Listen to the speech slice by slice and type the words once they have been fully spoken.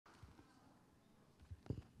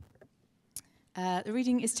The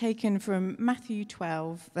reading is taken from Matthew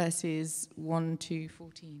 12, verses 1 to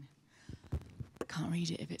 14. I can't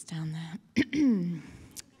read it if it's down there.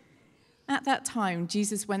 At that time,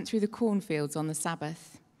 Jesus went through the cornfields on the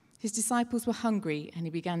Sabbath. His disciples were hungry, and he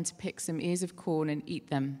began to pick some ears of corn and eat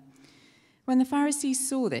them. When the Pharisees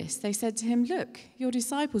saw this, they said to him, "Look, your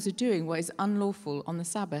disciples are doing what is unlawful on the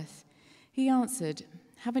Sabbath." He answered,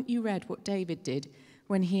 "Haven't you read what David did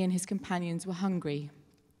when he and his companions were hungry?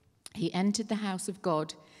 He entered the house of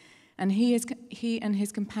God, and he and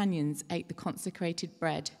his companions ate the consecrated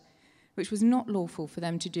bread, which was not lawful for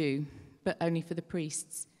them to do, but only for the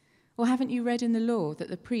priests. Or haven't you read in the law that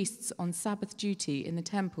the priests on Sabbath duty in the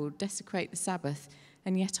temple desecrate the Sabbath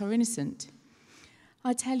and yet are innocent?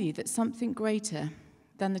 I tell you that something greater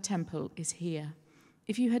than the temple is here.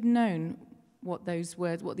 If you had known what these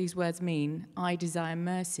words mean, I desire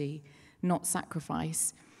mercy, not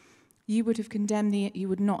sacrifice, you would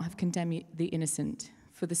not have condemned the innocent,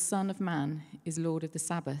 for the Son of Man is Lord of the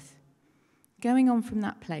Sabbath." Going on from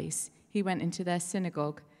that place, he went into their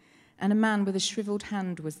synagogue, and a man with a shriveled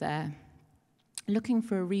hand was there. Looking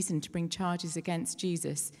for a reason to bring charges against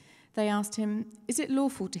Jesus, they asked him, "Is it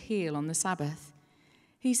lawful to heal on the Sabbath?"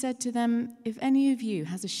 He said to them, "If any of you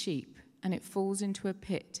has a sheep and it falls into a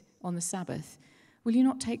pit on the Sabbath, will you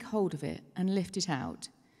not take hold of it and lift it out?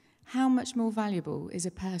 How much more valuable is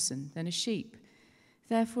a person than a sheep?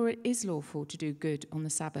 Therefore it is lawful to do good on the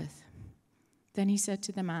Sabbath." Then he said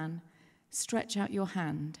to the man, "Stretch out your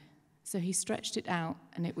hand." So he stretched it out,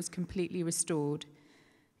 and it was completely restored,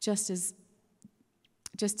 just as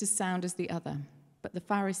sound as the other. But the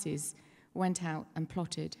Pharisees went out and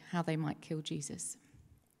plotted how they might kill Jesus.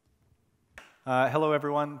 Hello,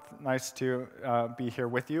 everyone. Nice to be here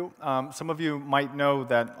with you. Some of you might know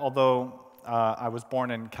that although I was born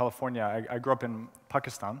in California, I grew up in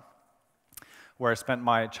Pakistan, where I spent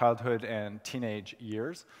my childhood and teenage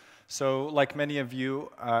years. So like many of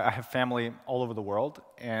you, I have family all over the world,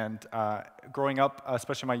 and growing up,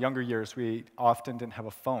 especially my younger years, we often didn't have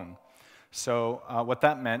a phone. So what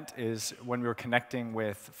that meant is when we were connecting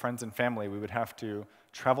with friends and family, we would have to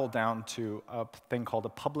travel down to a thing called a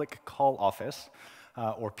public call office,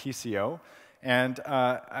 or PCO. And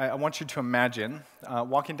I want you to imagine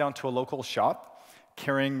walking down to a local shop,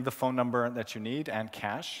 carrying the phone number that you need and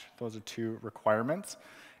cash. Those are two requirements.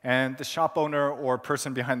 And the shop owner or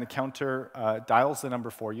person behind the counter dials the number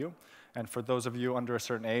for you. And for those of you under a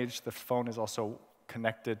certain age, the phone is also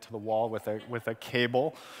connected to the wall with a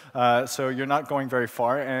cable. So you're not going very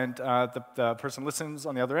far. And the person listens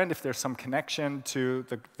on the other end. If there's some connection to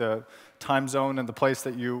the time zone and the place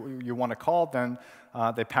that you want to call, then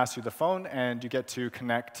they pass you the phone, and you get to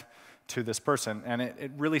connect to this person. And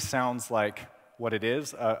it really sounds like what it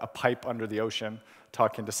is, a pipe under the ocean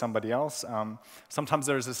talking to somebody else. Sometimes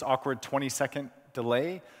there's this awkward 20-second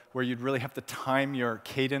delay where you'd really have to time your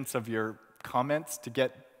cadence of your comments to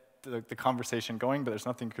get the conversation going, but there's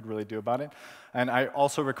nothing you could really do about it. And I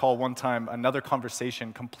also recall one time another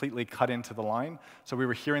conversation completely cut into the line. So we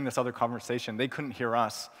were hearing this other conversation. They couldn't hear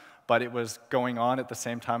us, but it was going on at the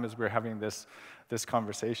same time as we were having this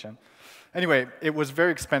conversation. Anyway, it was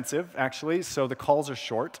very expensive, actually, so the calls are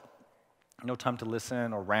short. No time to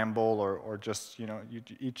listen or ramble or just,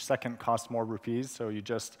 each second costs more rupees, so you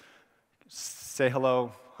just say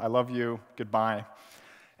hello, I love you, goodbye.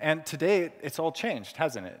 And today, it's all changed,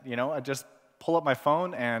 hasn't it? I just pull up my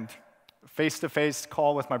phone and face-to-face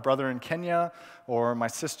call with my brother in Kenya or my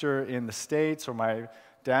sister in the States or my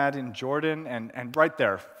dad in Jordan, and right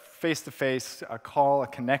there, face-to-face, a call, a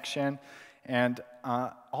connection, and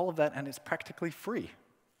all of that, and it's practically free,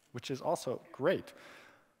 which is also great.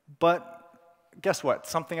 But guess what?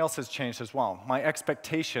 Something else has changed as well. My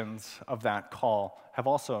expectations of that call have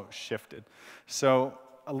also shifted. So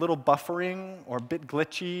a little buffering or a bit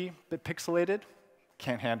glitchy, a bit pixelated,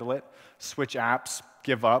 can't handle it. Switch apps,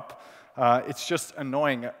 give up. It's just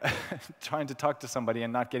annoying trying to talk to somebody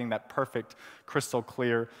and not getting that perfect, crystal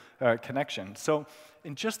clear connection. So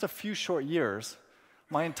in just a few short years,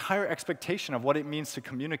 my entire expectation of what it means to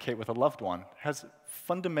communicate with a loved one has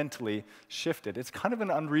fundamentally shifted. It's kind of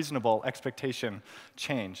an unreasonable expectation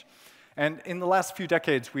change. And in the last few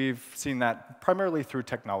decades, we've seen that primarily through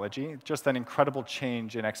technology, just that incredible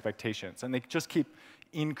change in expectations. And they just keep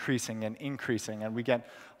increasing, and we get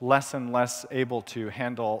less and less able to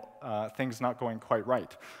handle things not going quite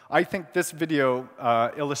right. I think this video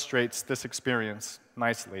illustrates this experience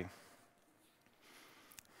nicely.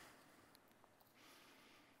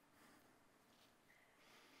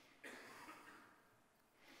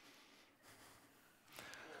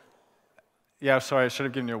 Yeah, sorry, I should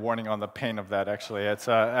have given you a warning on the pain of that, actually. It's,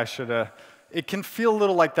 I should have it can feel a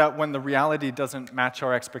little like that when the reality doesn't match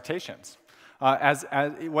our expectations.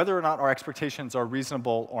 Whether or not our expectations are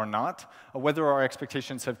reasonable or not, or whether our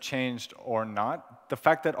expectations have changed or not, the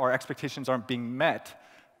fact that our expectations aren't being met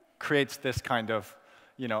creates this kind of,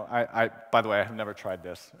 by the way, I have never tried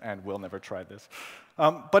this and will never try this.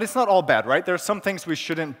 But it's not all bad, right? There are some things we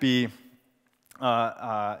shouldn't be,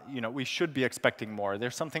 we should be expecting more.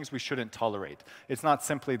 There's some things we shouldn't tolerate. It's not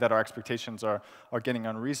simply that our expectations are getting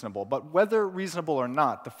unreasonable. But whether reasonable or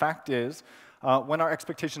not, the fact is, when our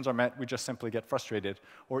expectations are met, we just simply get frustrated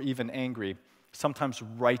or even angry, sometimes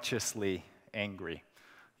righteously angry.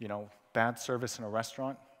 Bad service in a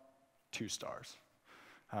restaurant, 2 stars.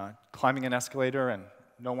 Climbing an escalator and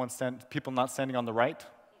people not standing on the right,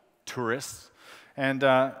 tourists. And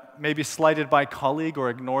maybe slighted by a colleague or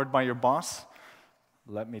ignored by your boss.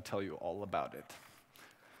 Let me tell you all about it.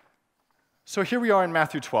 So here we are in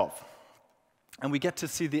Matthew 12, and we get to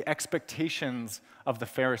see the expectations of the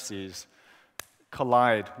Pharisees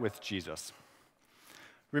collide with Jesus.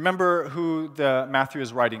 Remember who Matthew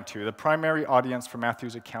is writing to. The primary audience for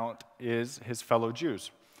Matthew's account is his fellow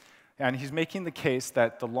Jews. And he's making the case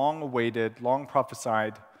that the long-awaited,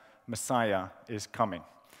 long-prophesied Messiah is coming.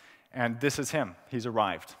 And this is him. He's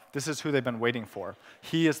arrived. This is who they've been waiting for.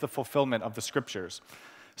 He is the fulfillment of the Scriptures.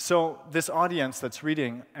 So this audience that's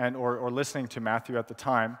reading or listening to Matthew at the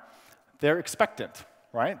time, they're expectant,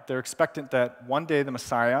 right? They're expectant that one day the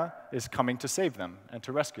Messiah is coming to save them and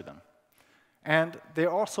to rescue them. And they're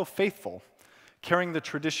also faithful, carrying the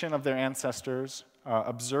tradition of their ancestors,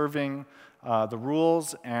 observing the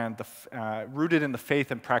rules and rooted in the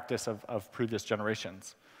faith and practice of previous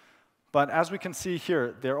generations. But as we can see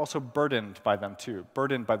here, they're also burdened by them too,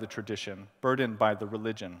 burdened by the tradition, burdened by the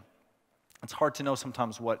religion. It's hard to know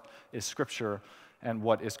sometimes what is Scripture and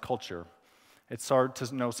what is culture. It's hard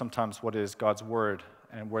to know sometimes what is God's Word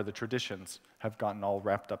and where the traditions have gotten all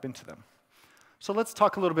wrapped up into them. So let's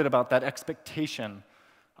talk a little bit about that expectation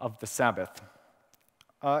of the Sabbath.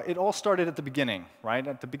 It all started at the beginning, right?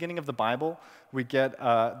 At the beginning of the Bible, we get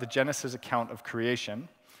the Genesis account of creation.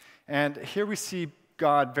 And here we see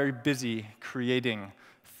God very busy creating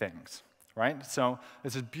things, right? So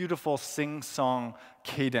there's this beautiful sing-song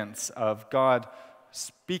cadence of God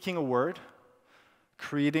speaking a word,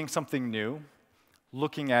 creating something new,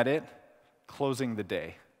 looking at it, closing the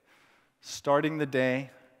day. Starting the day,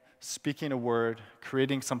 speaking a word,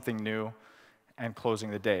 creating something new, and closing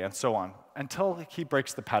the day, and so on, until he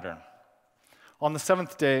breaks the pattern. On the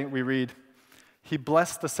 7th day, we read, "He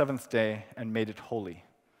blessed the 7th day and made it holy,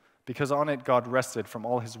 because on it God rested from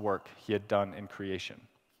all his work he had done in creation."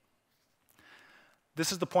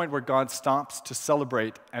 This is the point where God stops to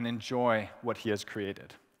celebrate and enjoy what he has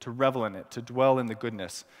created, to revel in it, to dwell in the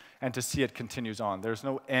goodness, and to see it continues on. There's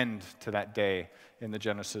no end to that day in the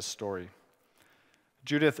Genesis story.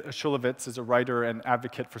 Judith Shulevitz is a writer and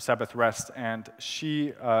advocate for Sabbath rest, and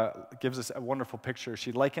she gives us a wonderful picture.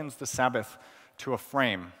 She likens the Sabbath to a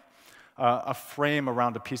frame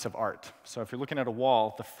around a piece of art. So if you're looking at a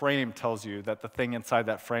wall, the frame tells you that the thing inside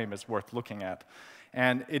that frame is worth looking at.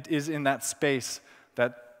 And it is in that space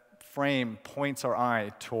that frame points our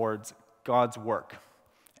eye towards God's work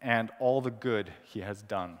and all the good he has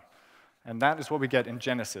done. And that is what we get in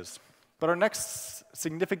Genesis. But our next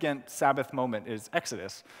significant Sabbath moment is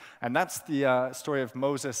Exodus, and that's the story of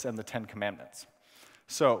Moses and the 10 Commandments.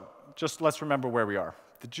 So just let's remember where we are.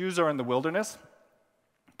 The Jews are in the wilderness,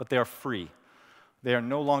 but they are free. They are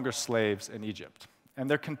no longer slaves in Egypt. And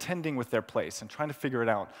they're contending with their place and trying to figure it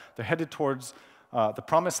out. They're headed towards the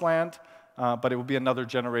Promised Land, but it will be another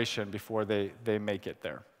generation before they make it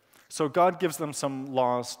there. So God gives them some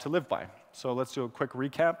laws to live by. So let's do a quick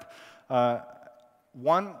recap.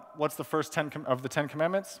 1, what's the first of the 10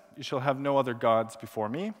 Commandments? You shall have no other gods before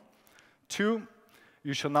me. 2,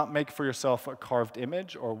 you shall not make for yourself a carved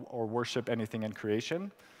image or worship anything in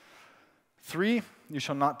creation. 3, you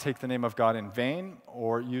shall not take the name of God in vain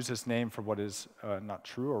or use his name for what is not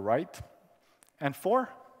true or right. And 4,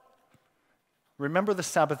 remember the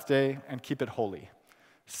Sabbath day and keep it holy.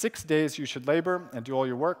 6 days you should labor and do all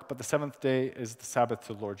your work, but the 7th day is the Sabbath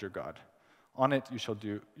to the Lord your God. On it you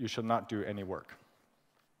shall not do any work.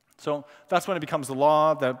 So that's when it becomes the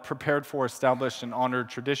law, the prepared for, established, and honored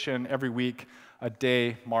tradition every week, a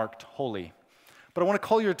day marked holy. But I want to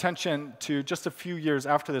call your attention to just a few years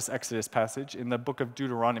after this Exodus passage in the book of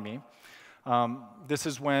Deuteronomy. This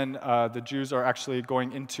is when the Jews are actually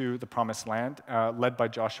going into the Promised Land, led by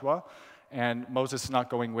Joshua, and Moses is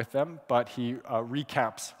not going with them, but he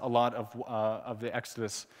recaps a lot of the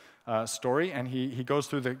Exodus story, and he goes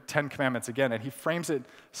through the 10 Commandments again, and he frames it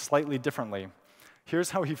slightly differently.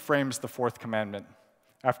 Here's how he frames the 4th commandment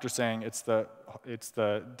after saying it's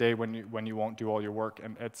the day when you won't do all your work,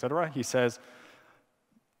 and etc., he says,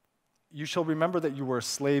 "You shall remember that you were a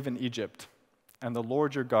slave in Egypt, and the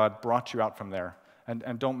Lord your God brought you out from there."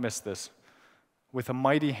 And don't miss this, "with a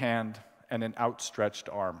mighty hand and an outstretched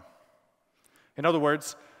arm." In other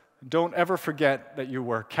words, don't ever forget that you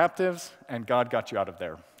were captives and God got you out of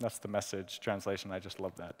there. That's the Message translation. I just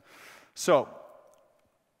love that. So,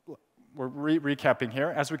 we're recapping here.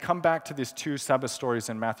 As we come back to these two Sabbath stories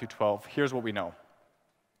in Matthew 12, here's what we know.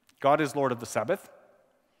 God is Lord of the Sabbath.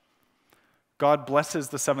 God blesses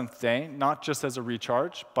the seventh day, not just as a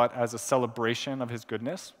recharge, but as a celebration of his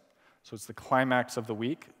goodness. So it's the climax of the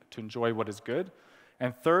week to enjoy what is good.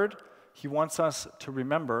 And third, he wants us to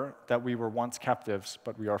remember that we were once captives,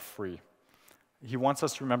 but we are free. He wants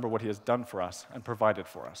us to remember what he has done for us and provided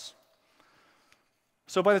for us.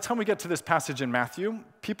 So by the time we get to this passage in Matthew,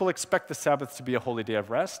 people expect the Sabbath to be a holy day of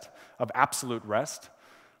rest, of absolute rest.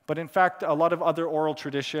 But in fact, a lot of other oral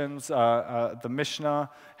traditions, the Mishnah,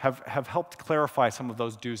 have helped clarify some of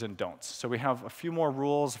those do's and don'ts. So we have a few more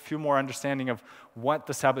rules, a few more understanding of what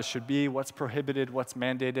the Sabbath should be, what's prohibited, what's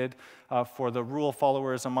mandated. For the rule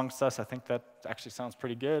followers amongst us, I think that actually sounds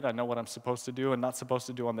pretty good. I know what I'm supposed to do and not supposed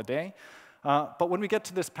to do on the day. But when we get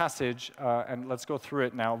to this passage, and let's go through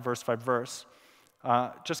it now, verse by verse,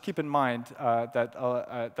 just keep in mind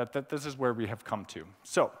that this is where we have come to.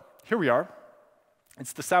 So here we are.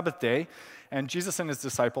 It's the Sabbath day, and Jesus and his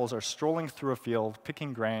disciples are strolling through a field,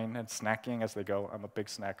 picking grain and snacking as they go. I'm a big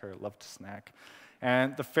snacker, love to snack.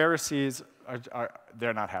 And the Pharisees,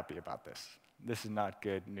 they're not happy about this. This is not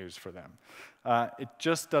good news for them. It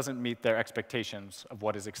just doesn't meet their expectations of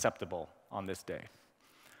what is acceptable on this day.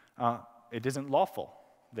 It isn't lawful,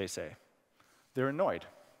 they say. They're annoyed.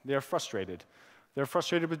 They're frustrated. They're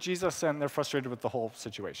frustrated with Jesus, and they're frustrated with the whole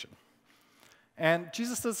situation. And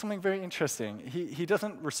Jesus does something very interesting. He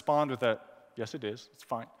doesn't respond with a, yes, it is, it's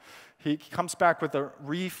fine. He comes back with a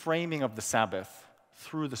reframing of the Sabbath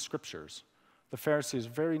through the scriptures. The Pharisee is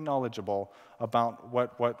very knowledgeable about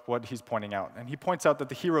what he's pointing out. And he points out that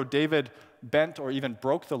the hero David bent or even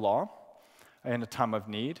broke the law in a time of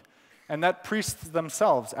need, and that priests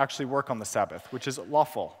themselves actually work on the Sabbath, which is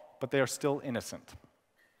lawful, but they are still innocent.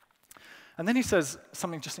 And then he says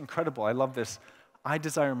something just incredible. I love this. "I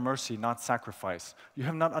desire mercy, not sacrifice. You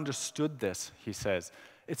have not understood this," he says.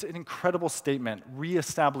 It's an incredible statement,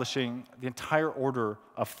 reestablishing the entire order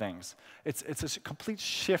of things. It's a complete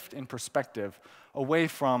shift in perspective away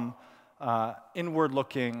from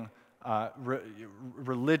inward-looking,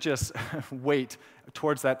 religious weight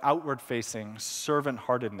towards that outward-facing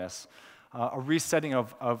servant-heartedness, a resetting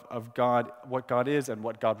of God, what God is and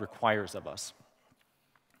what God requires of us.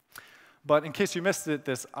 But in case you missed it,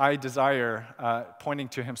 this "I desire," pointing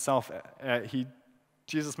to himself,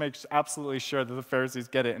 Jesus makes absolutely sure that the Pharisees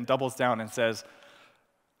get it and doubles down and says,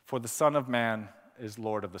 "For the Son of Man is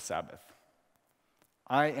Lord of the Sabbath."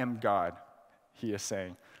 I am God, he is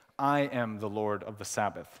saying. I am the Lord of the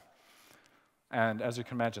Sabbath. And as you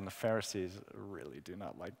can imagine, the Pharisees really do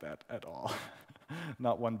not like that at all.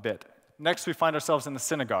 Not one bit. Next, we find ourselves in the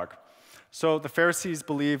synagogue. So the Pharisees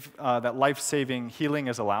believe that life-saving healing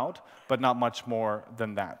is allowed, but not much more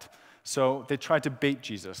than that. So they try to bait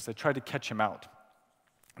Jesus. They try to catch him out.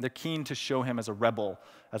 They're keen to show him as a rebel,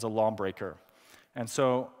 as a lawbreaker. And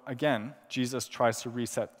so, again, Jesus tries to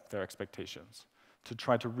reset their expectations, to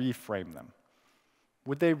try to reframe them.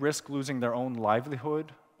 Would they risk losing their own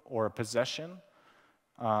livelihood or a possession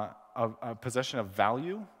of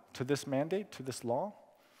value to this mandate, to this law?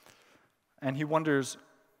 And he wonders,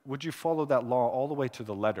 would you follow that law all the way to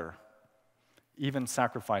the letter, even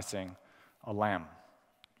sacrificing a lamb?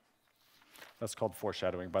 That's called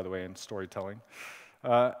foreshadowing, by the way, in storytelling.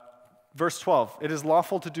 Verse 12, "It is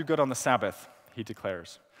lawful to do good on the Sabbath," he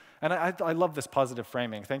declares. And I love this positive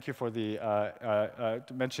framing. Thank you for the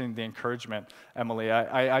mentioning the encouragement, Emily.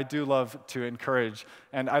 I do love to encourage,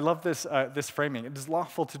 and I love this framing. It is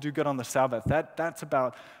lawful to do good on the Sabbath. That's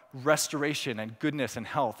about restoration and goodness and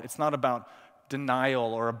health. It's not about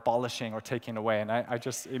denial or abolishing or taking away, and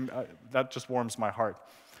that just warms my heart.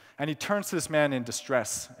 And he turns to this man in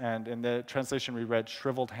distress, and in the translation we read,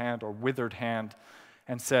 shriveled hand or withered hand,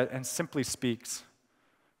 and simply speaks,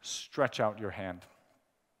 "Stretch out your hand."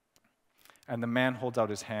 And the man holds out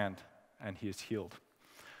his hand, and he is healed.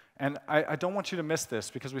 And I don't want you to miss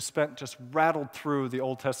this, because we just rattled through the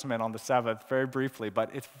Old Testament on the Sabbath very briefly,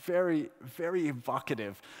 but it's very, very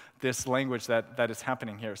evocative, this language that is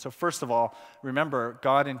happening here. So first of all, remember,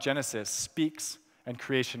 God in Genesis speaks and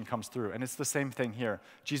creation comes through. And it's the same thing here.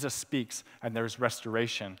 Jesus speaks and there's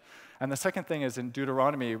restoration. And the second thing is in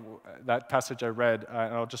Deuteronomy, that passage I read,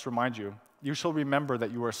 and I'll just remind you, you shall remember that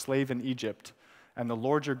you were a slave in Egypt, and the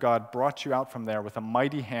Lord your God brought you out from there with a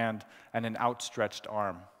mighty hand and an outstretched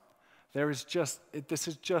arm. This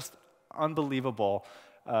is just unbelievable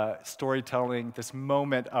storytelling, this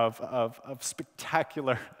moment of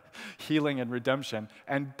spectacular healing and redemption.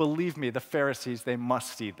 And believe me, the Pharisees, they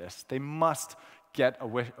must see this. They must get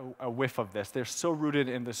a whiff of this. They're so rooted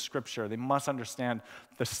in the scripture. They must understand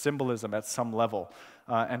the symbolism at some level.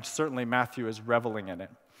 And certainly Matthew is reveling in it.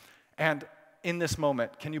 And in this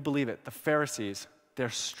moment, can you believe it? The Pharisees, they're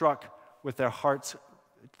struck with their hearts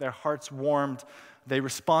warmed. They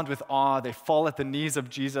respond with awe. They fall at the knees of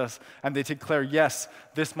Jesus, and they declare, yes,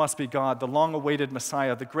 this must be God, the long-awaited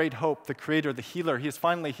Messiah, the great hope, the creator, the healer. He is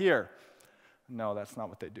finally here. No, that's not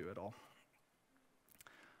what they do at all.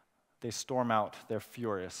 They storm out. They're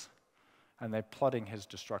furious, and they're plotting his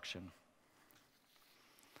destruction.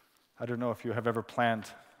 I don't know if you have ever planned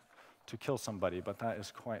to kill somebody, but that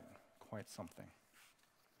is quite something.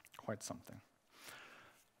 Quite something.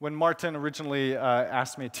 When Martin originally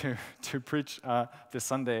asked me to preach this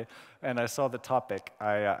Sunday, and I saw the topic,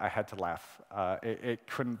 I had to laugh. It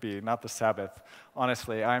couldn't be, not the Sabbath.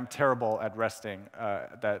 Honestly, I'm terrible at resting.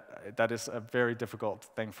 That is a very difficult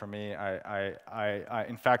thing for me.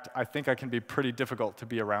 In fact, I think I can be pretty difficult to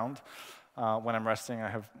be around when I'm resting. I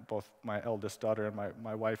have both my eldest daughter and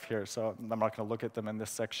my wife here, so I'm not going to look at them in this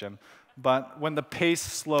section. But when the pace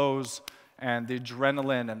slows, and the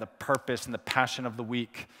adrenaline and the purpose and the passion of the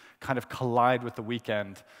week kind of collide with the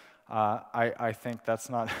weekend, I think that's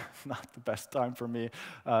not the best time for me.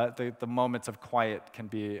 The moments of quiet can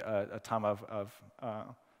be a time of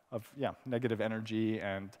negative energy,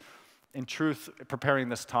 and in truth, preparing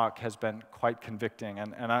this talk has been quite convicting,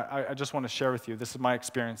 and I just want to share with you, this is my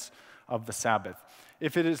experience of the Sabbath.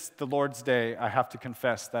 If it is the Lord's day, I have to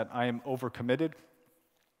confess that I am overcommitted,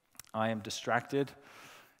 I am distracted,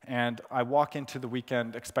 and I walk into the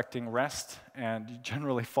weekend expecting rest and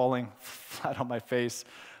generally falling flat on my face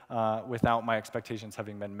without my expectations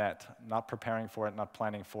having been met, not preparing for it, not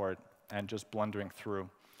planning for it, and just blundering through.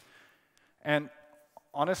 And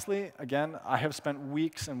honestly, again, I have spent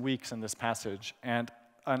weeks and weeks in this passage, and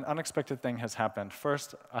an unexpected thing has happened.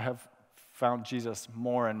 First, I have found Jesus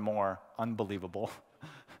more and more unbelievable,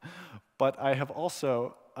 but I have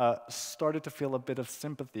also started to feel a bit of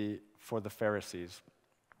sympathy for the Pharisees.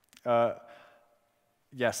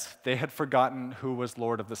 Yes, they had forgotten who was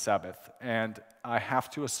Lord of the Sabbath, and I have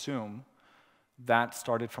to assume that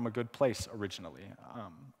started from a good place originally.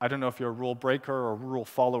 I don't know if you're a rule breaker or a rule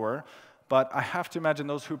follower, but I have to imagine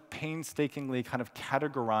those who painstakingly kind of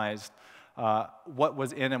categorized what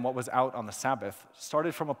was in and what was out on the Sabbath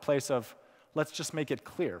started from a place of, let's just make it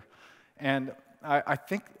clear. And I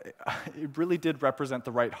think it really did represent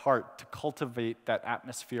the right heart. To cultivate that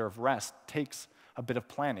atmosphere of rest takes a bit of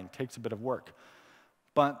planning, takes a bit of work.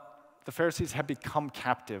 But the Pharisees had become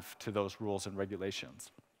captive to those rules and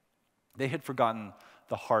regulations. They had forgotten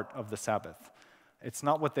the heart of the Sabbath. It's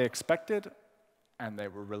not what they expected, and they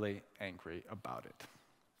were really angry about it.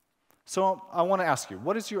 So I want to ask you,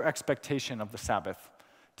 what is your expectation of the Sabbath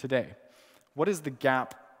today? What is the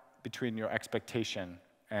gap between your expectation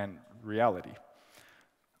and reality?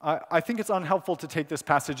 I think it's unhelpful to take this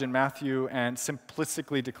passage in Matthew and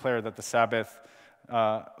simplistically declare that the Sabbath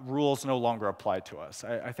rules no longer apply to us.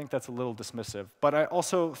 I think that's a little dismissive. But I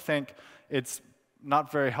also think it's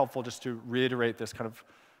not very helpful just to reiterate this kind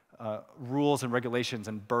of rules and regulations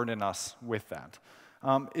and burden us with that.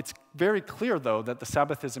 It's very clear, though, that the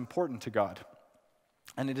Sabbath is important to God.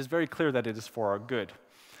 And it is very clear that it is for our good.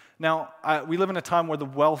 Now, we live in a time where the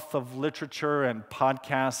wealth of literature and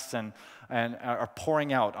podcasts and are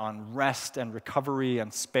pouring out on rest and recovery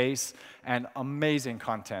and space and amazing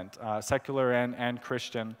content, secular and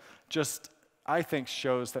Christian, just, I think,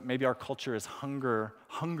 shows that maybe our culture is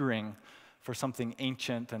hungering for something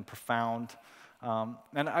ancient and profound.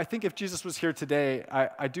 And I think if Jesus was here today,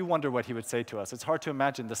 I do wonder what he would say to us. It's hard to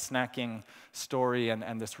imagine the snacking story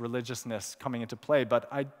and this religiousness coming into play, but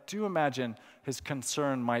I do imagine his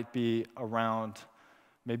concern might be around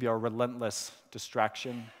maybe our relentless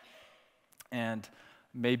distraction and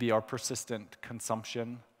maybe our persistent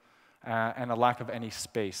consumption and a lack of any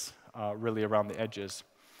space really around the edges.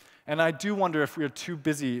 And I do wonder if we are too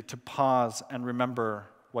busy to pause and remember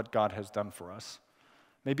what God has done for us.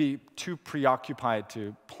 Maybe too preoccupied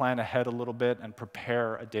to plan ahead a little bit and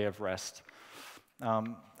prepare a day of rest.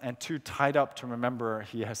 And too tied up to remember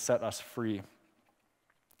he has set us free.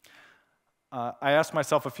 I asked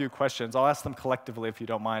myself a few questions. I'll ask them collectively if you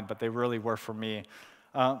don't mind, but they really were for me.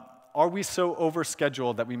 Are we so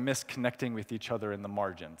overscheduled that we miss connecting with each other in the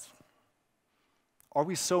margins? Are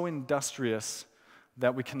we so industrious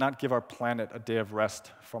that we cannot give our planet a day of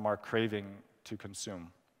rest from our craving to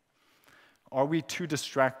consume? Are we too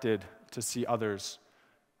distracted to see others'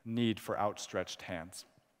 need for outstretched hands?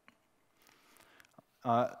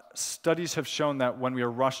 Studies have shown that when we are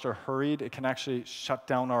rushed or hurried, it can actually shut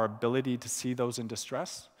down our ability to see those in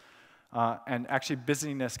distress. And actually,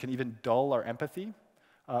 busyness can even dull our empathy,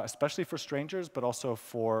 especially for strangers, but also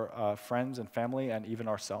for friends and family and even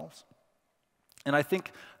ourselves. And I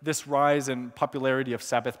think this rise in popularity of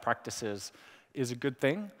Sabbath practices is a good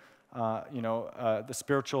thing. The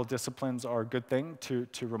spiritual disciplines are a good thing to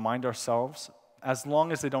remind ourselves, as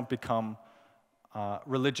long as they don't become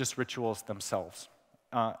religious rituals themselves.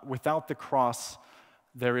 Without the cross,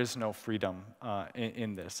 there is no freedom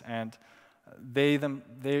in this. And they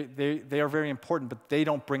are very important, but they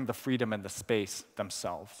don't bring the freedom and the space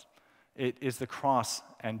themselves. It is the cross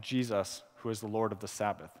and Jesus who is the Lord of the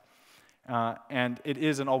Sabbath. And it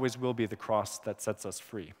is and always will be the cross that sets us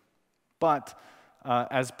free. But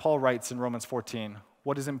as Paul writes in Romans 14,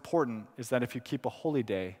 what is important is that if you keep a holy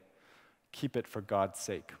day, keep it for God's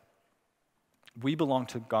sake. We belong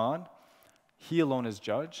to God. He alone is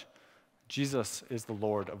judge. Jesus is the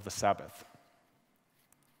Lord of the Sabbath.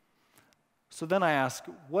 So then I ask,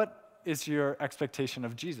 what is your expectation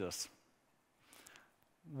of Jesus?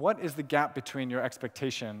 What is the gap between your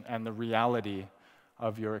expectation and the reality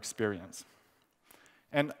of your experience?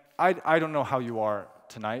 And I don't know how you are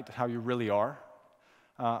tonight, how you really are.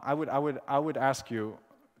 I would ask you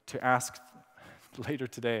to ask later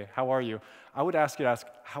today, how are you? I would ask you to ask,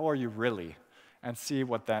 how are you really? And see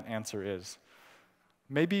what that answer is.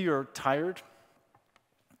 Maybe you're tired,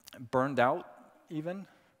 burned out even,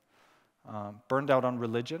 burned out on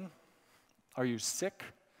religion. Are you sick?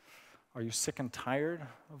 Are you sick and tired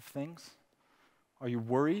of things? Are you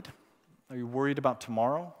worried? Are you worried about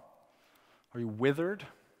tomorrow? Are you withered?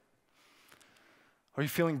 Are you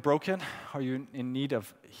feeling broken? Are you in need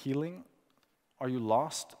of healing? Are you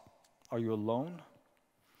lost? Are you alone?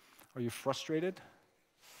 Are you frustrated?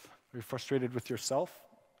 Are you frustrated with yourself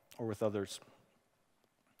or with others?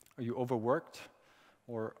 Are you overworked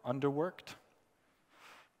or underworked?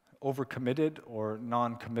 Overcommitted or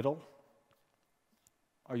non-committal?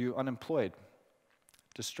 Are you unemployed?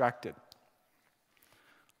 Distracted?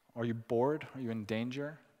 Are you bored? Are you in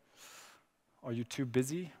danger? Are you too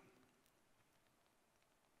busy?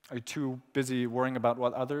 Are you too busy worrying about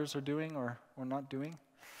what others are doing or not doing?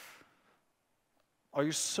 Are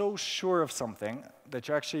you so sure of something that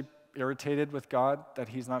you're actually irritated with God that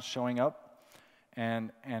He's not showing up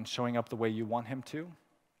and showing up the way you want Him to?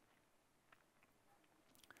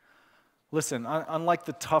 Listen, unlike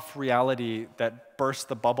the tough reality that bursts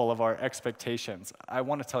the bubble of our expectations, I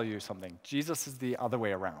want to tell you something. Jesus is the other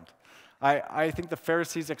way around. I think the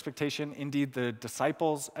Pharisees' expectation, indeed the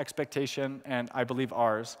disciples' expectation, and I believe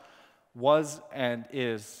ours, was and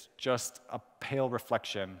is just a pale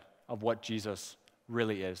reflection of what Jesus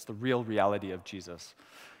really is, the real reality of Jesus.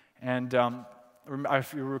 And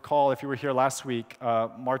if you recall, if you were here last week,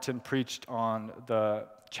 Martin preached on the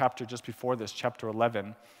chapter just before this, chapter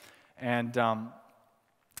 11, and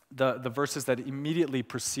the verses that immediately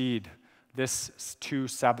precede this two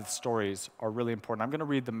Sabbath stories are really important. I'm going to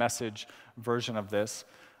read the Message version of this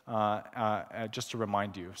just to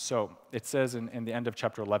remind you. So it says in the end of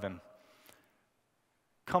chapter 11,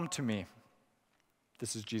 "Come to me."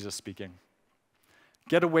 This is Jesus speaking.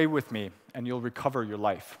 "Get away with me, and you'll recover your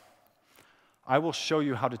life. I will show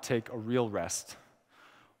you how to take a real rest.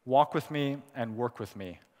 Walk with me and work with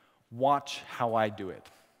me. Watch how I do it.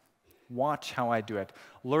 Watch how I do it.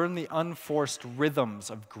 Learn the unforced rhythms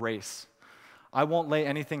of grace. I won't lay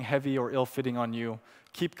anything heavy or ill-fitting on you.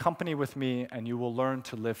 Keep company with me, and you will learn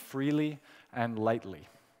to live freely and lightly.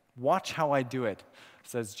 Watch how I do it,"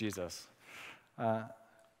 says Jesus.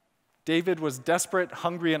 David was desperate,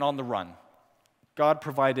 hungry, and on the run. God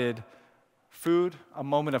provided food, a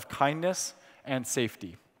moment of kindness, and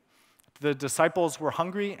safety. The disciples were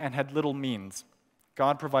hungry and had little means.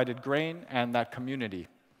 God provided grain and that community.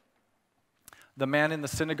 The man in the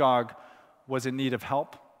synagogue was in need of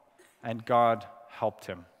help, and God helped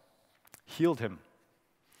him, healed him.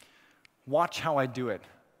 "Watch how I do it,"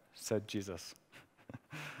 said Jesus.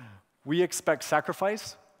 We expect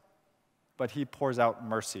sacrifice, but He pours out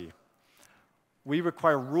mercy. We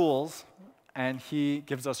require rules, and He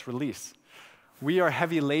gives us release. We are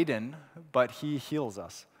heavy laden, but He heals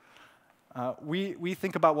us. We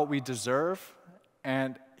think about what we deserve,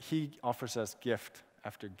 and He offers us gift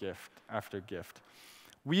after gift after gift.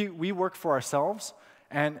 We work for ourselves,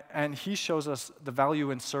 and He shows us the value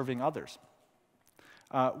in serving others.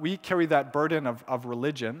 We carry that burden of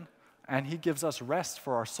religion, and he gives us rest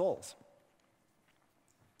for our souls.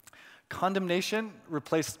 Condemnation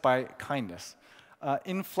replaced by kindness.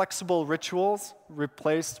 Inflexible rituals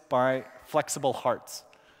replaced by flexible hearts.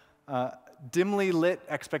 Dimly lit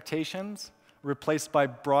expectations replaced by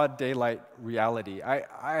broad daylight reality.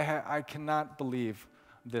 I cannot believe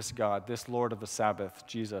this God, this Lord of the Sabbath,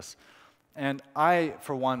 Jesus. And I,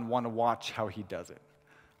 for one, want to watch how he does it.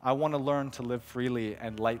 I want to learn to live freely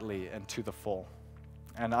and lightly and to the full.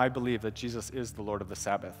 And I believe that Jesus is the Lord of the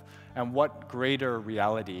Sabbath. And what greater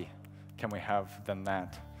reality can we have than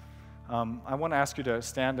that? I want to ask you to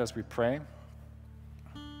stand as we pray.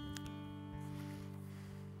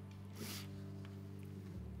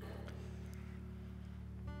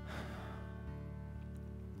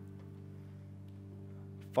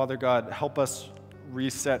 Father God, help us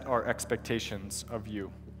reset our expectations of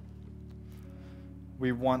you.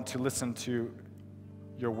 We want to listen to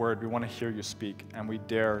your word. We want to hear you speak, and we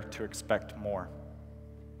dare to expect more.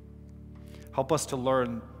 Help us to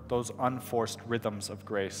learn those unforced rhythms of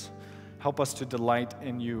grace. Help us to delight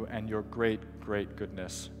in you and your great, great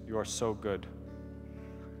goodness. You are so good.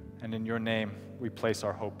 And in your name, we place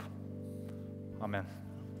our hope. Amen.